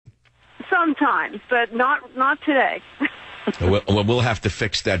sometimes, but not today. We'll have to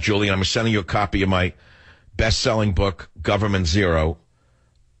fix that, Julian. I'm sending you a copy of my best-selling book, Government Zero.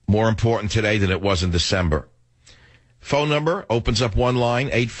 More important today than it was in December. Phone number opens up one line,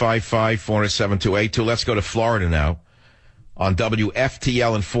 855-407-282. Let's go to Florida now. On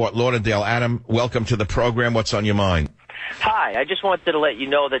WFTL in Fort Lauderdale. Adam, welcome to the program. What's on your mind? Hi, I just wanted to let you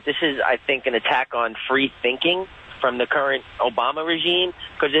know that this is, I think, an attack on free thinking from the current Obama regime,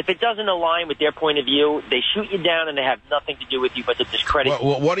 because if it doesn't align with their point of view, they shoot you down and they have nothing to do with you but to discredit you.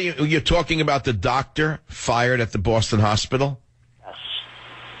 What are you're talking about the doctor fired at the Boston hospital? Yes.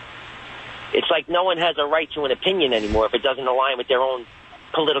 It's like no one has a right to an opinion anymore if it doesn't align with their own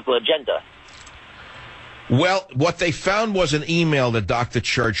political agenda. Well, what they found was an email that Dr.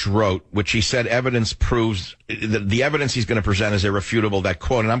 Church wrote, which he said evidence proves, the evidence he's going to present is irrefutable, that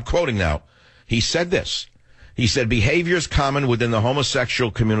quote, and I'm quoting now. He said this. He said, behaviors common within the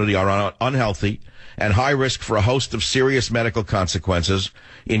homosexual community are unhealthy and high risk for a host of serious medical consequences,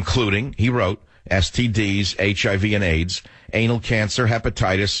 including, he wrote, STDs, HIV and AIDS, anal cancer,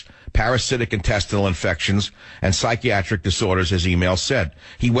 hepatitis, parasitic intestinal infections, and psychiatric disorders, his email said.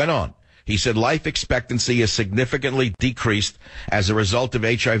 He went on. He said life expectancy is significantly decreased as a result of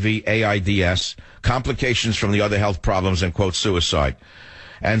HIV, AIDS, complications from the other health problems, and, quote, suicide.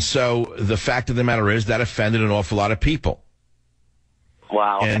 And so the fact of the matter is that offended an awful lot of people.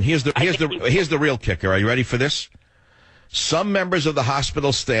 Wow. And here's the real kicker. Are you ready for this? Some members of the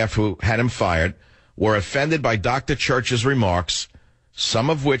hospital staff who had him fired were offended by Dr. Church's remarks, some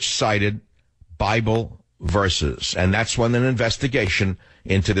of which cited Bible verses. And that's when an investigation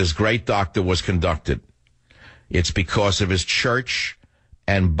into this great doctor was conducted. It's because of his church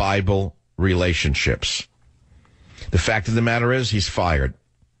and Bible relationships. The fact of the matter is he's fired,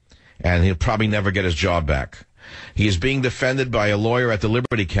 and he'll probably never get his job back. He is being defended by a lawyer at the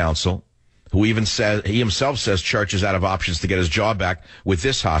Liberty Counsel, who even says, he himself says Church is out of options to get his job back with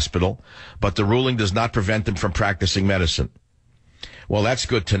this hospital, but the ruling does not prevent him from practicing medicine. Well, that's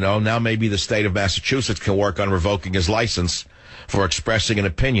good to know. Now maybe the state of Massachusetts can work on revoking his license for expressing an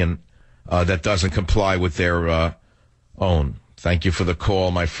opinion that doesn't comply with their own. Thank you for the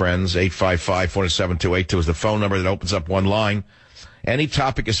call, my friends. 855-407-282 is the phone number that opens up one line. Any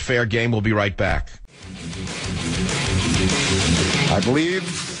topic is fair game. We'll be right back. I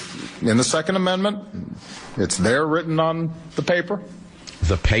believe in the Second Amendment. It's there written on the paper.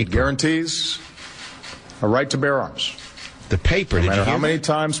 The paper. It guarantees a right to bear arms. The paper. No matter how many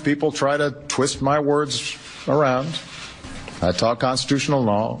times people try to twist my words around, I talk constitutional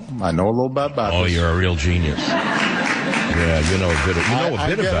law. I know a little bit about Oh, this. you're a real genius. Yeah, you know a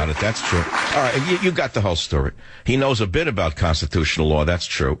bit about it. That's true. All right, you got the whole story. He knows a bit about constitutional law. That's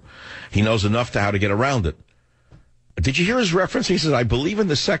true. He knows enough to how to get around it. Did you hear his reference? He says, I believe in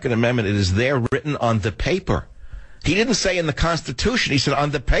the Second Amendment. It is there written on the paper. He didn't say in the Constitution. He said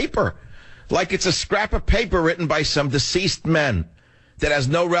on the paper. Like it's a scrap of paper written by some deceased men that has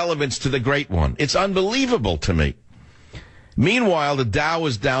no relevance to the great one. It's unbelievable to me. Meanwhile, the Dow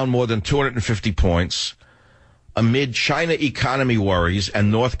is down more than 250 points amid China economy worries and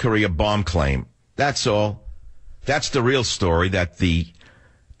North Korea bomb claim. That's all. That's the real story, that the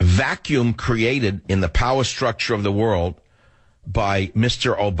vacuum created in the power structure of the world by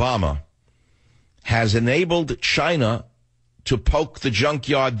Mr. Obama has enabled China to poke the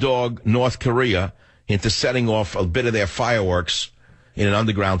junkyard dog North Korea into setting off a bit of their fireworks in an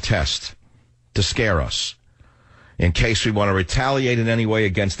underground test to scare us, in case we want to retaliate in any way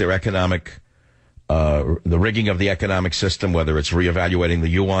against their economic, the rigging of the economic system, whether it's reevaluating the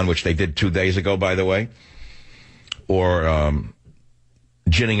yuan, which they did 2 days ago, by the way, or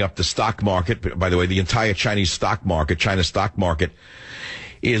ginning up the stock market. By the way, the entire China stock market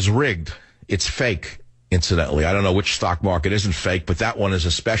is rigged. It's fake, incidentally. I don't know which stock market isn't fake, but that one is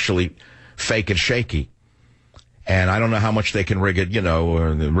especially fake and shaky. And I don't know how much they can rig it,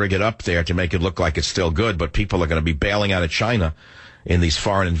 or rig it up there to make it look like it's still good, but people are going to be bailing out of China in these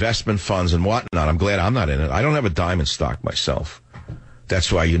foreign investment funds and whatnot. I'm glad I'm not in it. I don't have a dime in stock myself.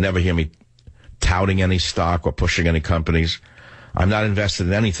 That's why you never hear me touting any stock or pushing any companies. I'm not invested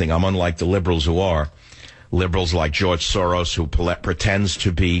in anything. I'm unlike the liberals who are. Liberals like George Soros, who pretends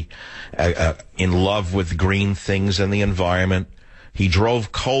to be in love with green things and the environment. He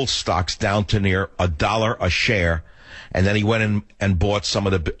drove coal stocks down to near $1 a share, and then he went in and bought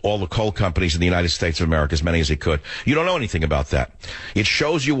all the coal companies in the United States of America, as many as he could. You don't know anything about that. It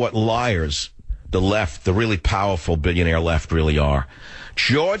shows you what liars the left, the really powerful billionaire left, really are.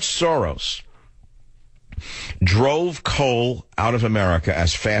 George Soros drove coal out of America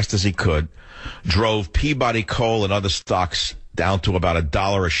as fast as he could, drove Peabody Coal and other stocks down to about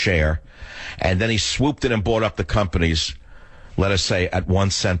 $1 a share. And then he swooped in and bought up the companies, let us say, at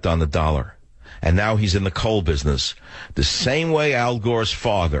 1 cent on the dollar. And now he's in the coal business. The same way Al Gore's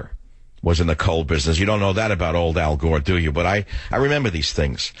father was in the coal business. You don't know that about old Al Gore, do you? But I remember these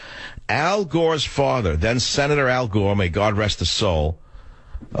things. Al Gore's father, then Senator Al Gore, may God rest his soul,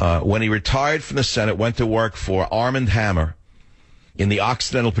 when he retired from the Senate, went to work for Arm & Hammer in the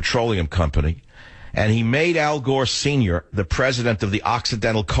Occidental Petroleum Company, and he made Al Gore Sr. the president of the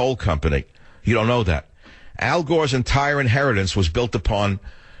Occidental Coal Company. You don't know that. Al Gore's entire inheritance was built upon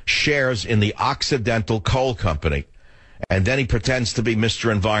shares in the Occidental Coal Company. And then he pretends to be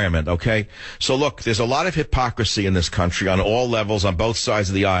Mr. Environment, okay? So look, there's a lot of hypocrisy in this country on all levels, on both sides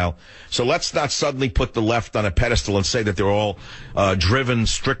of the aisle. So let's not suddenly put the left on a pedestal and say that they're all driven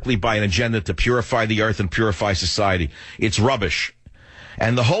strictly by an agenda to purify the earth and purify society. It's rubbish.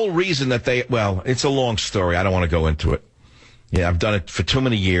 And the whole reason that it's a long story. I don't want to go into it. Yeah, I've done it for too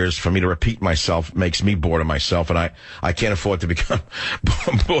many years. For me to repeat myself makes me bored of myself, and I can't afford to become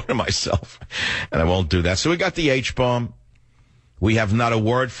bored of myself, and I won't do that. So we got the H-bomb. We have not a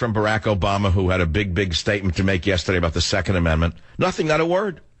word from Barack Obama, who had a big statement to make yesterday about the Second Amendment. Nothing, not a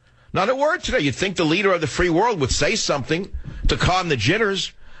word. Not a word today. You'd think the leader of the free world would say something to calm the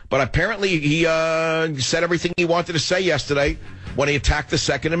jitters, but apparently he said everything he wanted to say yesterday when he attacked the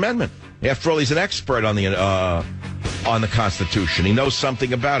Second Amendment. After all, he's an expert on the Constitution. He knows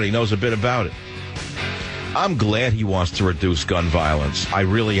something about it. He knows a bit about it. I'm glad he wants to reduce gun violence. I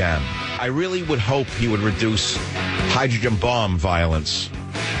really am. I really would hope he would reduce hydrogen bomb violence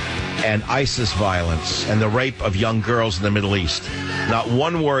and ISIS violence and the rape of young girls in the Middle East. Not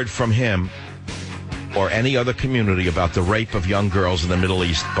one word from him or any other community about the rape of young girls in the Middle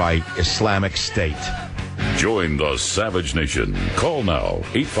East by Islamic State. Join the Savage Nation. Call now,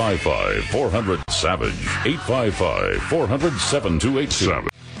 855-400-SAVAGE, 855-400-7282. So,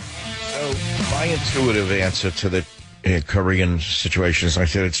 my intuitive answer to the Korean situation is, I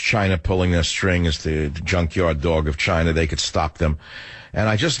said, it's China pulling their string. It's the junkyard dog of China. They could stop them. And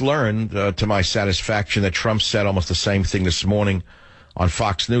I just learned, to my satisfaction, that Trump said almost the same thing this morning on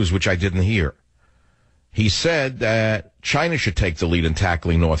Fox News, which I didn't hear. He said that China should take the lead in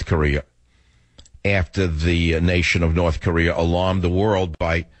tackling North Korea, after the nation of North Korea alarmed the world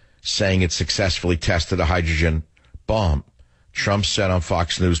by saying it successfully tested a hydrogen bomb. Trump said on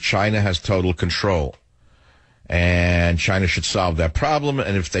Fox News, China has total control, and China should solve that problem,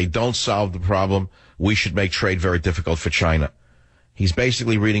 and if they don't solve the problem, we should make trade very difficult for China. He's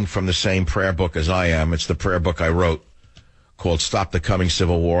basically reading from the same prayer book as I am. It's the prayer book I wrote called Stop the Coming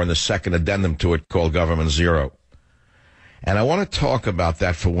Civil War, and the second addendum to it called Government Zero. And I want to talk about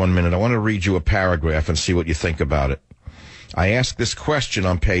that for 1 minute. I want to read you a paragraph and see what you think about it. I asked this question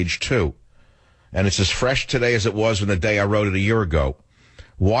on page 2, and it's as fresh today as it was on the day I wrote it a year ago.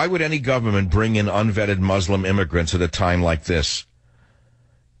 Why would any government bring in unvetted Muslim immigrants at a time like this?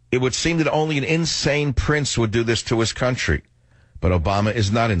 It would seem that only an insane prince would do this to his country. But Obama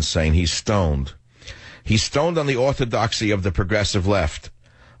is not insane. He's stoned. He's stoned on the orthodoxy of the progressive left.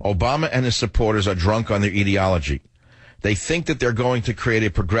 Obama and his supporters are drunk on their ideology. They think that they're going to create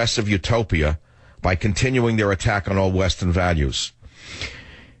a progressive utopia by continuing their attack on all Western values.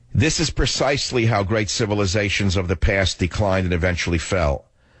 This is precisely how great civilizations of the past declined and eventually fell.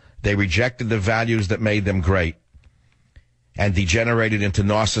 They rejected the values that made them great and degenerated into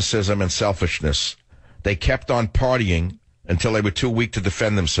narcissism and selfishness. They kept on partying until they were too weak to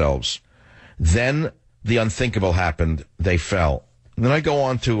defend themselves. Then the unthinkable happened. They fell. And then I go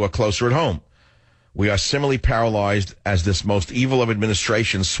on to closer at home. We are similarly paralyzed as this most evil of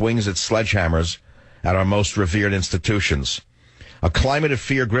administrations swings its sledgehammers at our most revered institutions. A climate of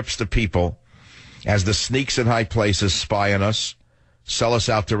fear grips the people as the sneaks in high places spy on us, sell us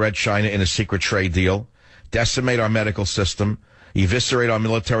out to Red China in a secret trade deal, decimate our medical system, eviscerate our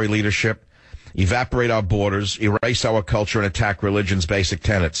military leadership, evaporate our borders, erase our culture, and attack religion's basic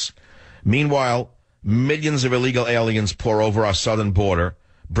tenets. Meanwhile, millions of illegal aliens pour over our southern border,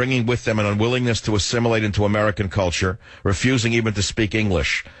 bringing with them an unwillingness to assimilate into American culture, refusing even to speak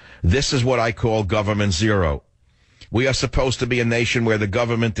English. This is what I call Government Zero. We are supposed to be a nation where the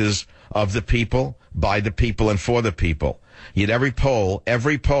government is of the people, by the people, and for the people. Yet every poll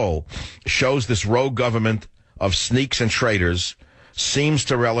shows this rogue government of sneaks and traitors seems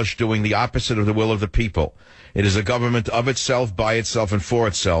to relish doing the opposite of the will of the people. It is a government of itself, by itself, and for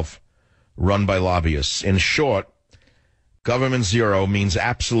itself, run by lobbyists. In short, Government Zero means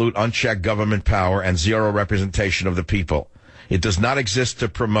absolute unchecked government power and zero representation of the people. It does not exist to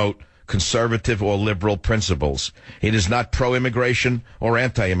promote conservative or liberal principles. It is not pro-immigration or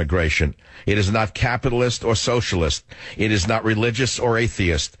anti-immigration. It is not capitalist or socialist. It is not religious or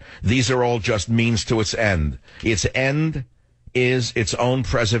atheist. These are all just means to its end. Its end is its own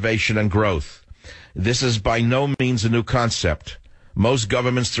preservation and growth. This is by no means a new concept. Most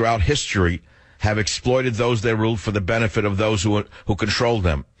governments throughout history have exploited those they ruled for the benefit of those who controlled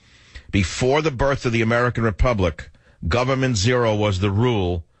them. Before the birth of the American Republic, government zero was the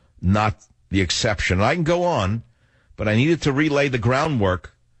rule, not the exception. And I can go on, but I needed to relay the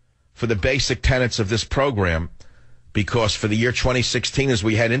groundwork for the basic tenets of this program, because for the year 2016, as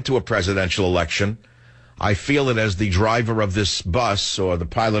we head into a presidential election, I feel that as the driver of this bus or the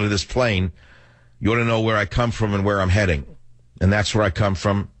pilot of this plane, you ought to know where I come from and where I'm heading. And that's where I come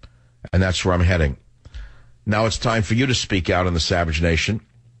from, and that's where I'm heading. Now it's time for you to speak out in the Savage Nation.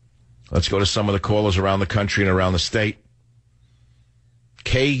 Let's go to some of the callers around the country and around the state.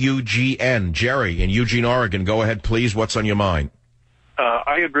 KUGN, Jerry in Eugene, Oregon. Go ahead, please. What's on your mind?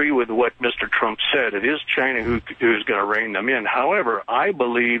 I agree with what Mr. Trump said. It is China who's going to rein them in. However, I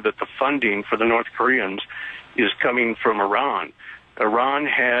believe that the funding for the North Koreans is coming from Iran. Iran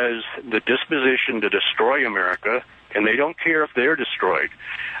has the disposition to destroy America, and they don't care if they're destroyed.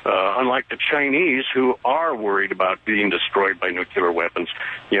 Unlike the Chinese, who are worried about being destroyed by nuclear weapons.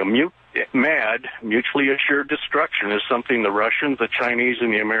 Mutually assured destruction is something the Russians, the Chinese,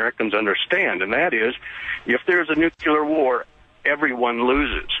 and the Americans understand, and that is, if there's a nuclear war, everyone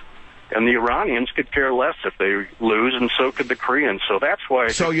loses. And the Iranians could care less if they lose, and so could the Koreans. So that's why...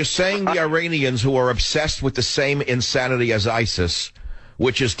 So you're saying the Iranians, who are obsessed with the same insanity as ISIS,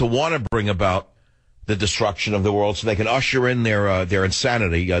 which is to want to bring about the destruction of the world so they can usher in their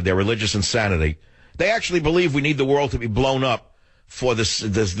insanity, their religious insanity, they actually believe we need the world to be blown up for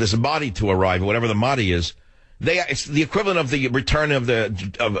this Mahdi to arrive, whatever the Mahdi is. It's the equivalent of the return of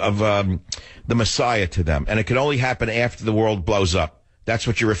the Messiah to them, and it can only happen after the world blows up. That's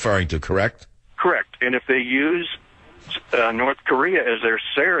what you're referring to, correct? Correct. And if they use North Korea as their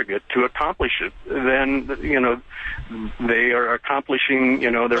surrogate to accomplish it, then they are accomplishing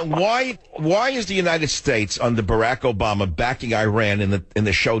their. Why is the United States under Barack Obama backing Iran in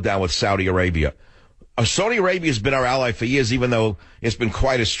the showdown with Saudi Arabia? Saudi Arabia has been our ally for years, even though it's been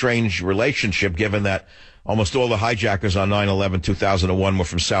quite a strange relationship, given that almost all the hijackers on 9/11/2001 were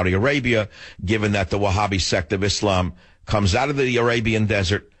from Saudi Arabia, given that the Wahhabi sect of Islam comes out of the Arabian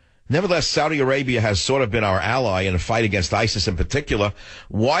desert. Nevertheless, Saudi Arabia has sort of been our ally in a fight against ISIS in particular.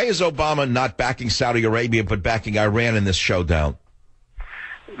 Why is Obama not backing Saudi Arabia but backing Iran in this showdown?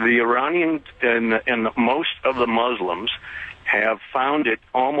 The Iranians and most of the Muslims have found it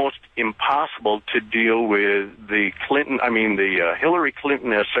almost impossible to deal with the Hillary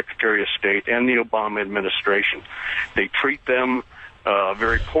Clinton as Secretary of State and the Obama administration. They treat them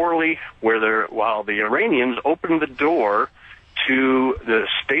very poorly, while the Iranians opened the door to the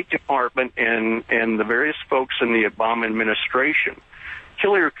State Department and the various folks in the Obama administration.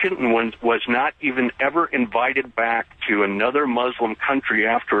 Hillary Clinton was not even ever invited back to another Muslim country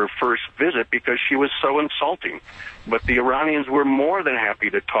after her first visit because she was so insulting. But the Iranians were more than happy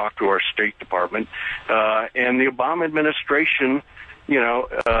to talk to our State Department, and the Obama administration,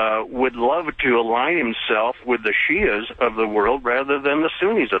 would love to align himself with the Shias of the world rather than the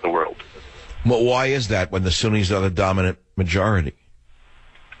Sunnis of the world. Well, why is that when the Sunnis are the dominant majority?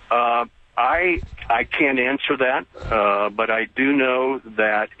 I can't answer that, but I do know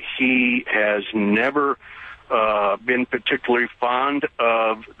that he has never been particularly fond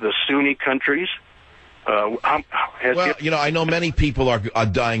of the Sunni countries. I know many people are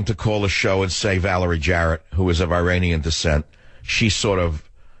dying to call a show and say Valerie Jarrett, who is of Iranian descent, she's sort of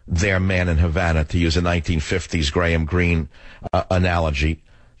their man in Havana, to use a 1950s Graham Greene analogy.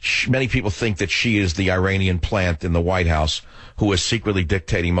 Many people think that she is the Iranian plant in the White House who is secretly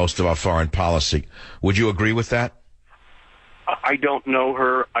dictating most of our foreign policy. Would you agree with that? I don't know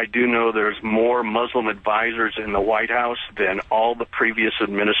her. I do know there's more Muslim advisors in the White House than all the previous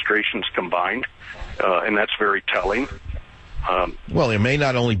administrations combined, and that's very telling. Well, there may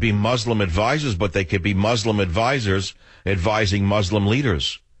not only be Muslim advisors, but they could be Muslim advisors advising Muslim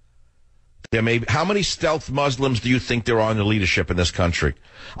leaders. How many stealth Muslims do you think there are in the leadership in this country?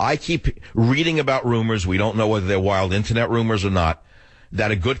 I keep reading about rumors, we don't know whether they're wild internet rumors or not,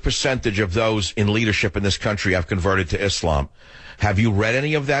 that a good percentage of those in leadership in this country have converted to Islam. Have you read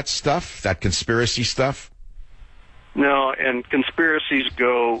any of that stuff, that conspiracy stuff? No, and conspiracies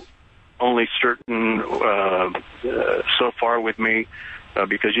go only certain so far with me.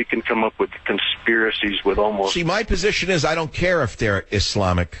 Because you can come up with conspiracies with almost... See, my position is I don't care if they're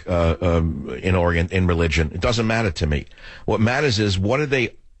Islamic in religion. It doesn't matter to me. What matters is what are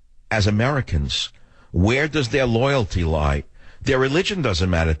they as Americans? Where does their loyalty lie? Their religion doesn't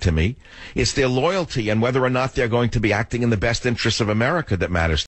matter to me. It's their loyalty and whether or not they're going to be acting in the best interests of America that matters